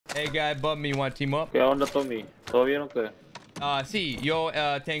Hey guy, above me, want team up? ¿Qué onda, Tommy? ¿Todo bien o qué? Sí, yo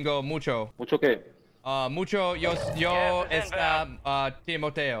tengo mucho. ¿Mucho qué? Mucho, yo está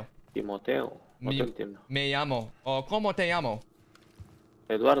Timoteo. Timoteo. No te entiendo. Me llamo. ¿Cómo te llamo?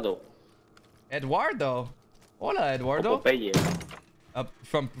 Eduardo. Eduardo. Hola, O Eduardo. Popeye.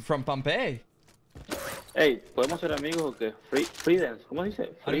 From Pompeii. Hey, ¿podemos ser amigos o qué? Friends. ¿Cómo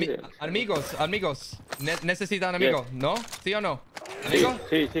dice? Friends. Amigos. Necesitan amigos, Yes. ¿no? ¿Sí o no? Sí, ¿Amigo?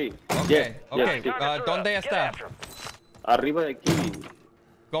 sí, sí. Ok, Yes, ok. yes, sí. ¿Dónde está? Arriba de aquí.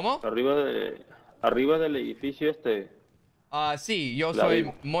 ¿Cómo? Arriba del edificio este. Sí, yo La soy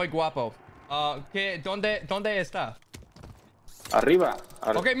vivo. muy guapo. ¿Dónde está? Arriba.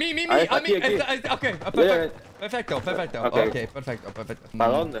 Ok, mi, Ahí está, a mí, aquí. ok, Yeah. perfecto. Ok. Ok, perfecto.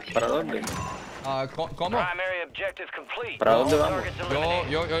 ¿Para dónde? ¿Para dónde? ¿Cómo? ¿Para dónde vamos?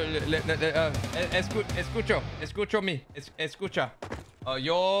 Escucha.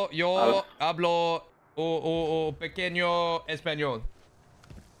 Yo hablo pequeño español.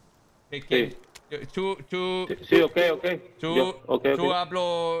 Pequeño. Sí. Tú, Sí, ok. Ok. ¿Tú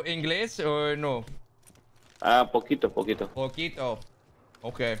hablo inglés o no? Ah, poquito. Poquito.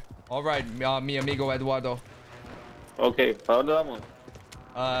 Ok. All right, mi amigo Eduardo. Ok, ¿para dónde vamos?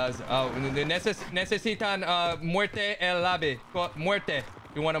 Necesitan muerte el ave. Muerte.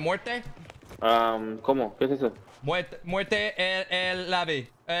 You want a muerte? ¿Cómo? ¿Qué es eso? Muerte el ave.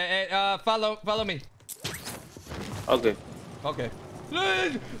 Follow me. Ok. Okay.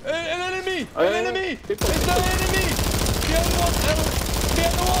 El enemy! Ay, El ay, enemy! people. It's the enemy!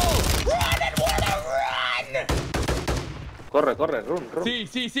 Behind the wall! Run, Eduardo, run! Corre, run.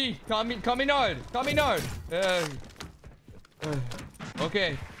 Sí. Caminar.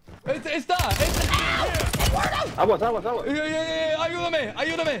 Okay. Está. Eduardo! Aguas.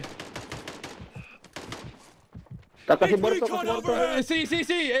 Ayúdame. Está casi muerto. Sí.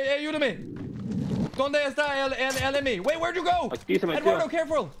 Ayúdame. ¿Dónde está el enemy? Wait, where'd you go? Aquí se metió. Eduardo,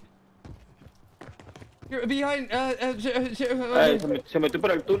 careful. You're behind. Se metió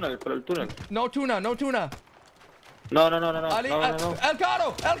por el túnel. No tuna. No.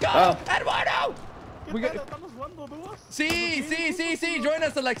 Elcaro! Eduardo! ¿Estamos jugando dúos? Sí. Join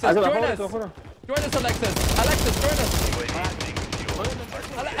us, Alexis. Afuera. Join us, Alexis. Join us.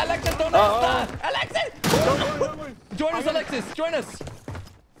 Alexis, ¿dónde está? Alexis! Join us, Alexis. Join us.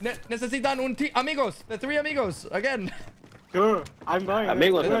 Necesitan un amigos. The three amigos. Again. Sure, I'm going.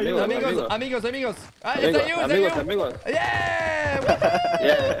 Amigos. Amigos. Is that you? Amigos. Yeah! Woohoo!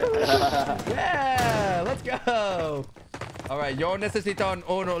 Yeah. Yeah! Let's go! Alright, yo necesito un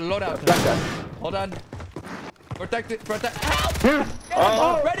loadout. Hold on. Protect. Help!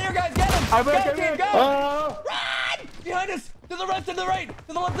 Oh. Right here, guys, get him! I'm Go, okay, kid, go! Oh. Run! Behind us! To the right, to the right!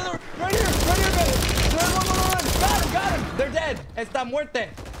 To the left, to the right here, guys! Run! Got him! They're dead! Está muerte!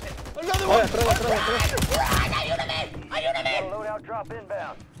 Another one! Run! Ayúdame! Loadout drop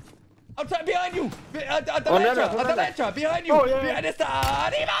inbound. Outside, behind you! At the Onana. lancha! Behind you! Oh, yeah. Behind us!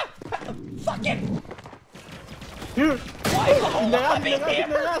 Arriba! Fucking! Here. Why is the whole lobby here?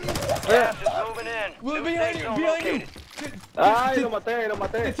 Gas is moving in. Well, New behind safe you! zone Behind you! located. Ay, lo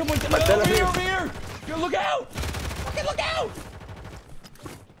maté. Did someone Maté a la over gente. here! Yo, look out! Fucking look out!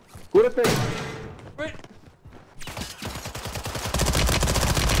 Cúrate. Right.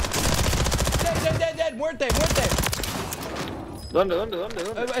 Dead! Muerte! ¿Dónde?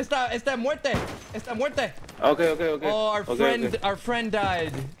 Está muerte! Ok. Oh, Ok. our friend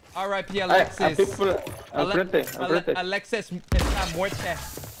died. R.I.P. Alexis. Al frente. Alexis está muerte.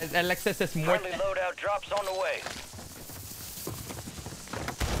 Alexis es muerte. Friendly loadout drops on the way.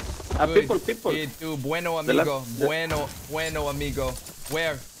 People. Y tu bueno amigo. Bueno amigo.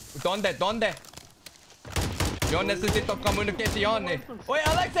 Where? ¿Dónde? Yo necesito comunicaciones. Oye,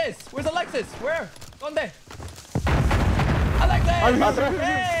 Alexis! Where's Alexis? Where? ¿Dónde? Alexis! Atrás.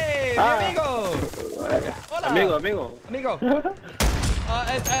 Hey, mi amigo. Hola. Amigo.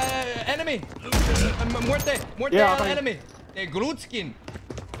 Enemy. Muerte Yeah, al fine. enemy. The Grutskin.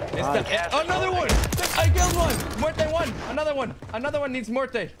 Another one. I killed one. Muerte one. Another one needs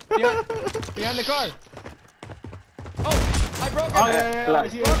muerte. Behind the car. Oh, I broke him. Oh, yeah. I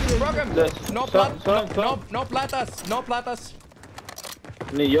see it. Broke him. No platas. No platas.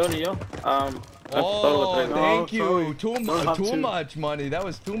 Ni yo. Oh, Todo lo thank No, you. sorry. Too much money. That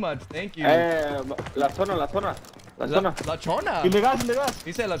was too much. Thank you. La zona. La chona. In the gas.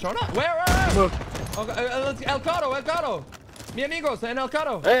 Dice la chona. Where? Look. Okay, El Caro. Mi amigos en El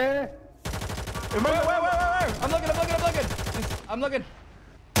Caro. Eh. Where? I'm looking.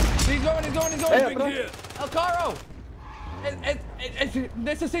 He's going. El Caro.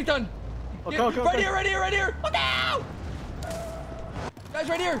 Necesitan. Okay. Right here. Look out. Guys,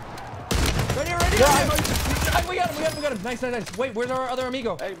 right here. Right here, right here. Yeah, Ah, we got him. Nice. Wait, where's our other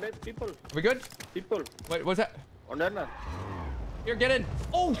amigo? Hey, man, people. Are we good? People. Wait, what's that? On that. Here, get in.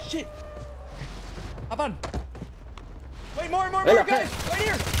 Oh, shit. Hop on. Wait, more, Hey, guys. Right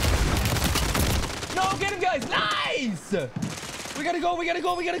here. No, get him, guys. Nice. We gotta go.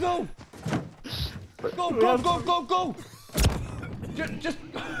 Go. Just.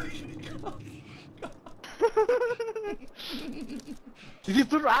 You need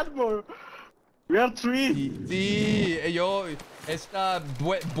to run more. We are 3. Sí, yo. Está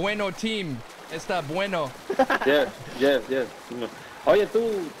bueno team. Está bueno. Yes. Oye,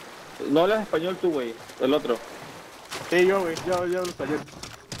 tú. No hablas español tú, güey. El otro. Sí, yo, güey. Yo hablo español.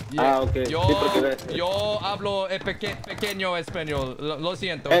 Yeah. Ah, ok. Yo, Sí, porque... yo hablo pequeño español. Lo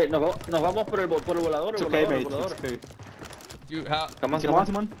siento. Hey, nos vamos por el volador. It's El okay, volador, mate. el volador. It's okay. Come on.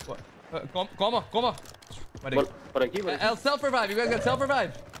 Simón. ¿Cómo? Por aquí. El self-revive. You guys got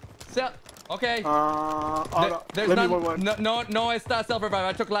self-revive? Okay. There's let me roll one. No, it's not self-revive.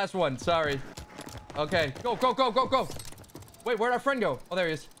 I took last one. Sorry. Okay. Go. Wait, where'd our friend go? Oh, there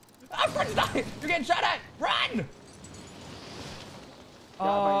he is. Our friend's dying. You're getting shot at. Run!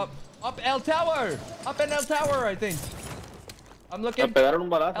 Up L Tower. Up in L Tower, I think. I'm looking. Me pegaron un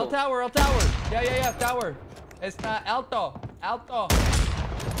balazo. L Tower. Yeah, Tower. Está alto.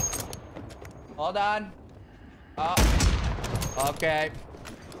 Hold on. Okay.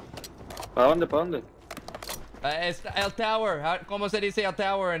 ¿Para dónde? Está El Tower. ¿Cómo se dice El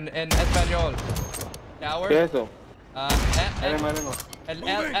Tower en español? Tower. ¿Qué es eso? El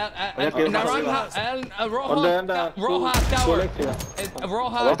naranja, el roja, ¿Dónde anda roja tu tower. Alexia?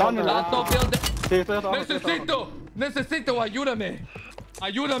 Roja, ¿Dónde? alto building. Sí, estoy abajo. Necesito, ayúdame.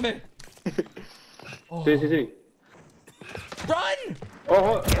 Oh. Sí. Run!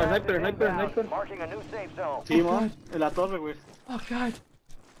 Ojo, sniper. Marking a new safe zone. Sí, man. En la torre, güey. Oh god.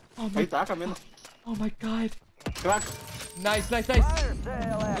 Ahí está, cambiando. Oh my god. Crack. Nice. Fire sale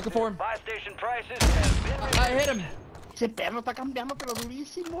Looking for him. Buy station prices have been I hit him. Ese perro está cambiando, pero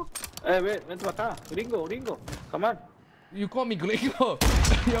durísimo. Vente para acá. Gringo. Come on. You call me gringo?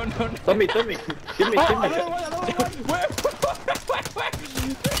 Yo, no. Tommy. Give me. Where?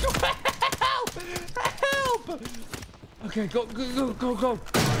 Help! Okay, go.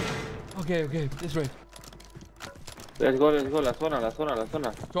 Okay, this way. Let's go. La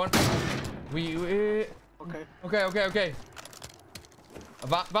zona. Go on. We. Okay.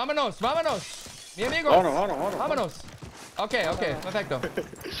 Vámonos. Mi amigo. Vámonos. Okay, perfecto.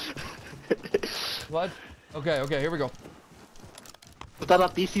 What? Okay, here we go. Está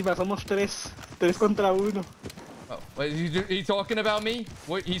ratísima, somos 3 contra 1. Oh, wait, he talking about me?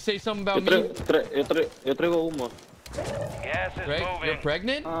 What, he say something about me? Yo traigo humo. Gas is Right? You're moving.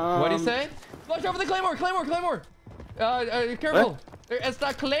 pregnant? What'd he say? Watch out for the Claymore! Careful!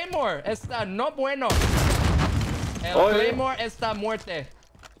 Está Claymore! Está no bueno! El Claymore está muerte.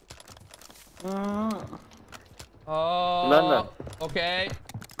 Nada. Okay.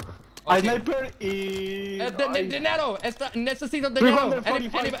 Hay sniper y... Dinero! Necesito dinero!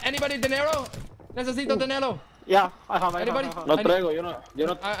 345. Anybody dinero? Necesito dinero! Yeah, I have. Anybody? No traigo, yo no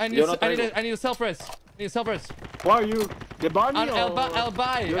traigo. I need a self-res. Who are you? The bunny or... El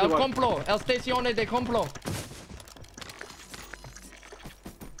buy, You're el the one. compro, el staciones de compro.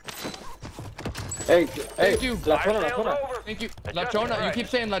 Hey, Thank you. la zona. Thank you. La Chona, you keep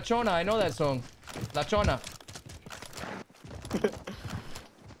saying La Chona, I know that song. La Chona.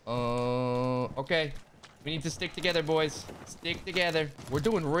 Okay. We need to stick together, boys. Stick together. We're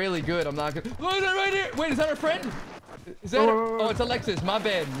doing really good. I'm not gonna... Look at that right here. Wait, is that our friend? Is that Oh, it's Alexis. My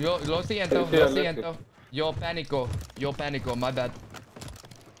bad. Lo siento. Yo pánico. My bad.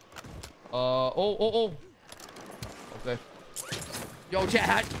 Oh. Okay. Yo,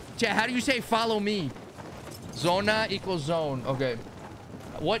 chat, how do you say follow me? Zona equals zone. Okay.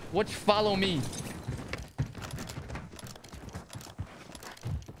 What's follow me?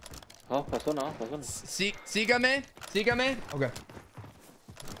 Pasó. Sígame. Okay.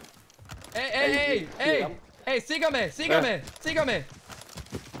 Hey, sígame.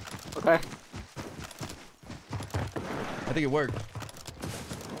 Okay. I think it worked.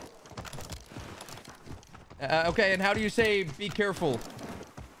 Okay, and how do you say be careful?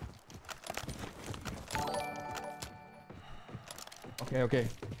 Okay.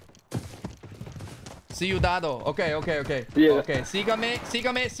 Ciudado. Okay. Yeah. Okay, sígame,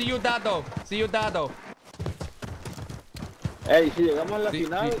 ciudado. Hey, si llegamos a la Sí,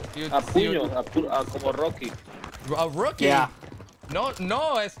 final, sí, a sí, puños, como Rocky. A rookie? Yeah. No,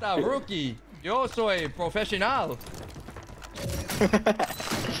 está rookie. Yo soy profesional.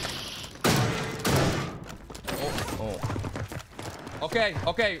 Oh. Okay,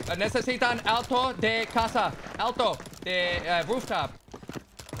 okay. Necesitan alto de casa. Alto de rooftop.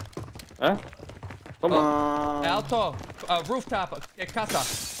 ¿Eh? ¿Cómo? Alto rooftop de casa.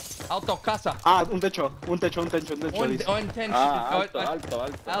 Alto casa. Ah, un techo. Un tension. Alto, alto.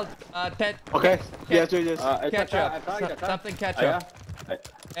 Okay, yes. Catch up. Something catch up.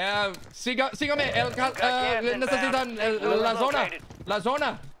 Sígame. Necesitan la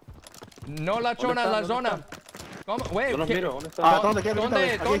zona. No la zona, la zona. ¿Cómo? Wait. Yo no miro, ¿dónde está? Ah, ¿dónde?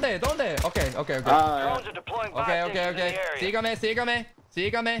 ¿Dónde? Okay. Ya. Drones are deploying buy stations in the Okay. area.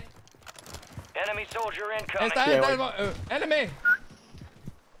 Sígame. Enemy soldier incoming. Está, enemy.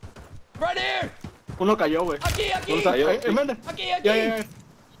 Right here. Uno cayó, güey. Aquí. Cayó. Enfrente. Aquí. Ya.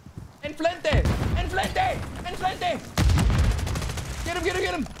 Enfrente.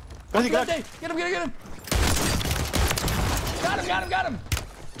 Get him. Casi, casi. Get him. Got him.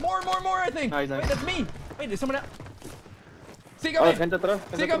 More, I think. Nice. Wait, that's me. Wait, there's someone else. Oh, Sígame. gente atrás.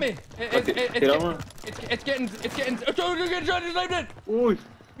 Sígame. Tiramos. It's getting. Uy.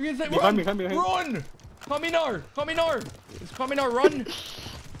 Behind. Run. Caminar. It's Caminar. Run.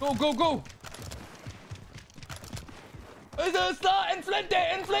 Go. Está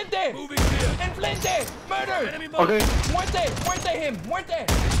enfrente. Moving here. Enfrente. Murder. Okay. Muerte him.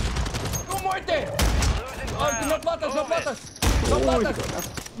 No muerte. No platas.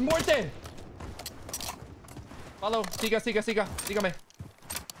 Muerte. Follow. Siga. Sígame.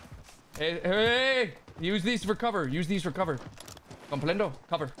 Hey. Use these for cover. Comprendo.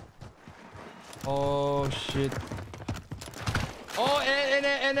 Cover. Oh, shit. Oh,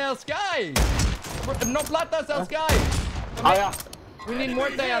 en el sky. No platas el sky. Ah, ya. We need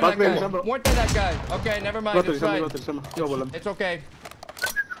muerte on that guy. Muerte that guy. Okay, never mind. It's fine. Yo volando. It's okay.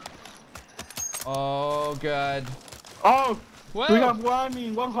 Oh, God. Oh, Wow. we have one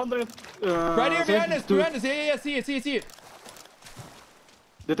in 100. Right here behind us. Yeah. See it.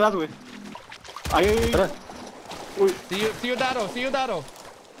 Detrás, güey. Ahí. Uy, See you, Dado.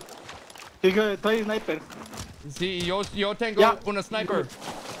 sí que trae sniper. Sí, yo tengo Yeah. una sniper.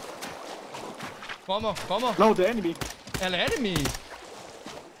 ¿Cómo? No, the enemy. El enemy.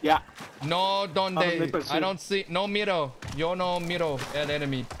 Yeah. No, donde. sniper, sí. I don't see. No miro. Yo no miro el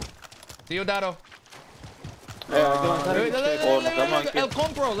enemy. See you, Dado. El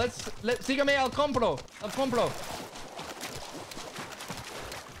compro. Sígame al compro.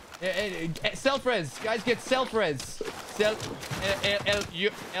 Self-res. Guys, get self-res. El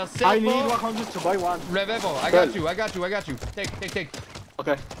I need selfo. 100 to buy one. Revevo. I got you. Take.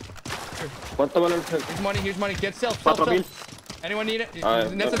 Okay. ¿Cuánto vale el self? Here's money. Get self. 4,000. Anyone need it? Ah,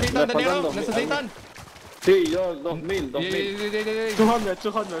 ¿Necesitan me dinero? faltan 2,000. ¿Necesitan? Sí, yo 2,000.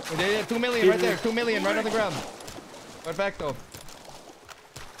 200. 2 million right there. 2 million right on the ground. Perfecto.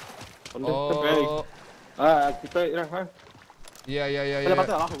 ¿Dónde está? Oh. Aquí estoy. Mira, Juan. Yeah. En la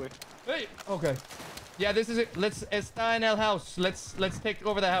parte de abajo, güey. Hey. Okay. Yeah, this is it. Está en el house. Let's take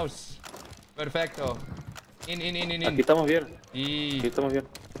over the house. Perfecto. In. Aquí estamos bien. Aquí estamos bien.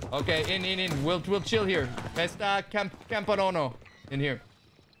 Okay, in. We'll chill here. Está Camparono in here.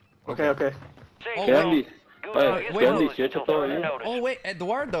 Okay. Quedan wait, 18 todavía. Oh wait,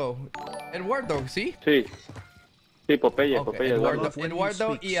 Eduardo, ¿sí? Sí. Sí, Popeye. Okay,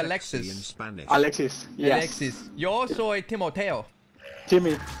 Eduardo y Alexis. Alexis. Yes. Alexis. Yo soy Timoteo.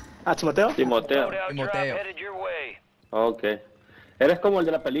 Timmy. Ah, Timoteo. Timoteo. Loadout drop headed your way. Ok. Eres como el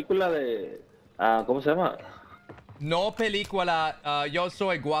de la película de... ¿cómo se llama? No película, yo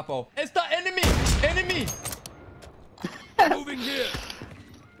soy guapo. Está enemy. Moving here.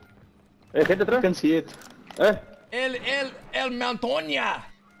 Gente atrás. I can see it. El Montoña.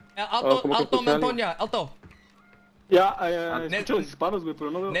 ¿cómo que Alto escuché algo? Montoña, alto. Ya, escucho los disparos, güey, pero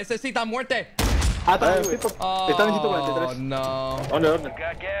no veo. Necesita muerte. Ah, está bien, güey. Oh, Está en 143. no. ¿Dónde? Got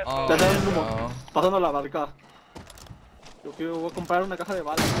gas. Oh, Está en el humo. no. Pasando la barricada. Yo voy a comprar una caja de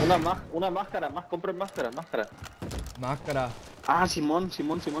balas. Una máscara. Compren máscara. Máscara. Ah, Simón.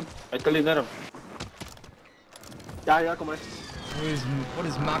 Ahí está el dinero. Ya, como es. What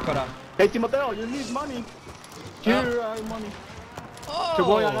is máscara? Hey, Timoteo, you need money. Here, I have money. Oh. Te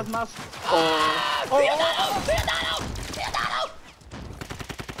voy a dar más.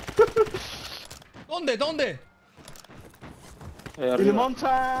 ¿Dónde? In the Arriba.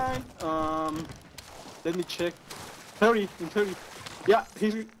 mountain. Let me check. 30. Yeah,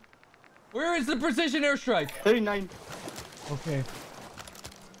 he's Where is the precision airstrike? 39. Okay.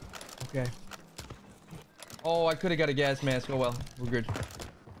 Oh, I could have got a gas mask. Oh well, we're good.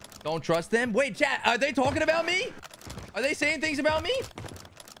 Don't trust them. Wait, chat. Are they talking about me? Are they saying things about me?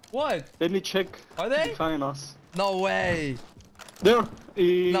 What? Let me check. Are they? Behind us. No way. There.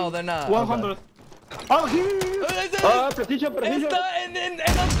 No, they're not. 100. Oh, here. Precision. Está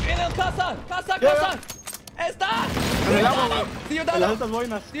el casa. Casa. Está. En el agua, güey. Ciudadano. En las altas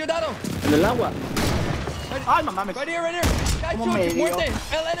boinas. Ciudadano. En el agua. Ay, no mames. Right here. Guys, Como shoot. medio. Muerte.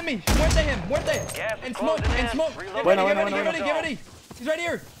 El enemy. Muerte him. Gas is In closing in. smoke. Reload. Bueno. Get ready. He's right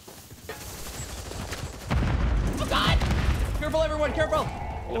here. Oh God. Careful, everyone. Careful.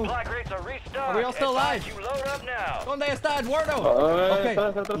 Supply crates are restocked. Are we all still alive? Advise you load up now. ¿Dónde está Eduardo? Okay. No,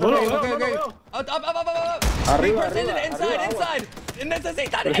 Okay. no. Up. Arriba, Precision, arriba, inside. arriba.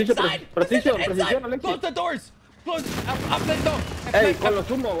 Necesitan Precision, inside. precision, inside. Alexis. Close the doors. Close. Aprendo. Ey, con los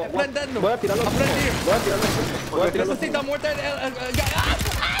humos. Voy a tirar los humos. Necesita muerte.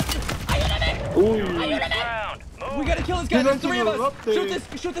 Uy. Ground. We gotta kill this guy. There's three of us.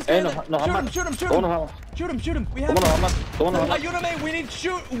 Shoot this guy. Shoot him. Shoot him. We have ¿Cómo nos vamos? ¿Cómo nos vamos? Ayúdame. We need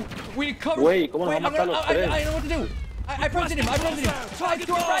shoot. We need cover. Güey, ¿cómo nos Wait, vamos a matar los tres? I know what to do. I fronted him. Try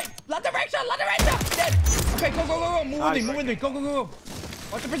to right. Let direction. Dead. Okay, go. Move with me. Go.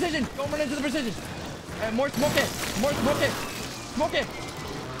 Watch the precision. Don't run into the precision. More smoke it.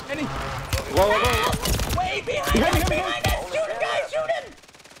 Any. Go. Wait, behind us. Shoot him, guys. Shoot him.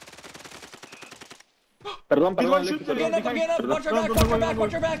 Perdón, I'm Alexis. getting up.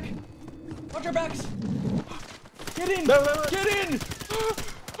 Watch your back. Watch your backs. Get in.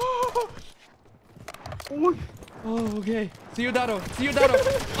 Uy. Oh, okay. Ciudadano.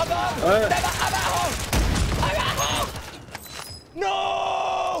 Abajo.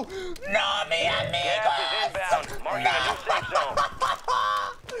 No, mi amigo. Gas is inbound. Marking a new safe zone.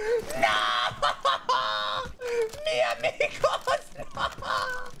 Mi amigos.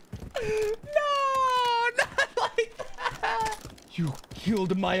 No, not like that. You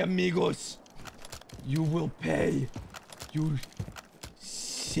killed my amigos. You will pay. You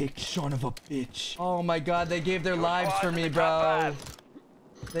sick son of a bitch. Oh my God, they gave their lives for me, bro.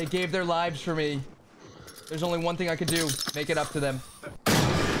 They gave their lives for me. There's only one thing I could do. Make it up to them. Boy,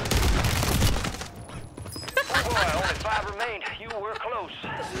 only 5 remained. You were close.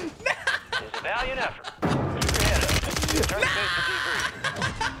 It's a valiant effort. Keep your head up. Turn to face the debrief.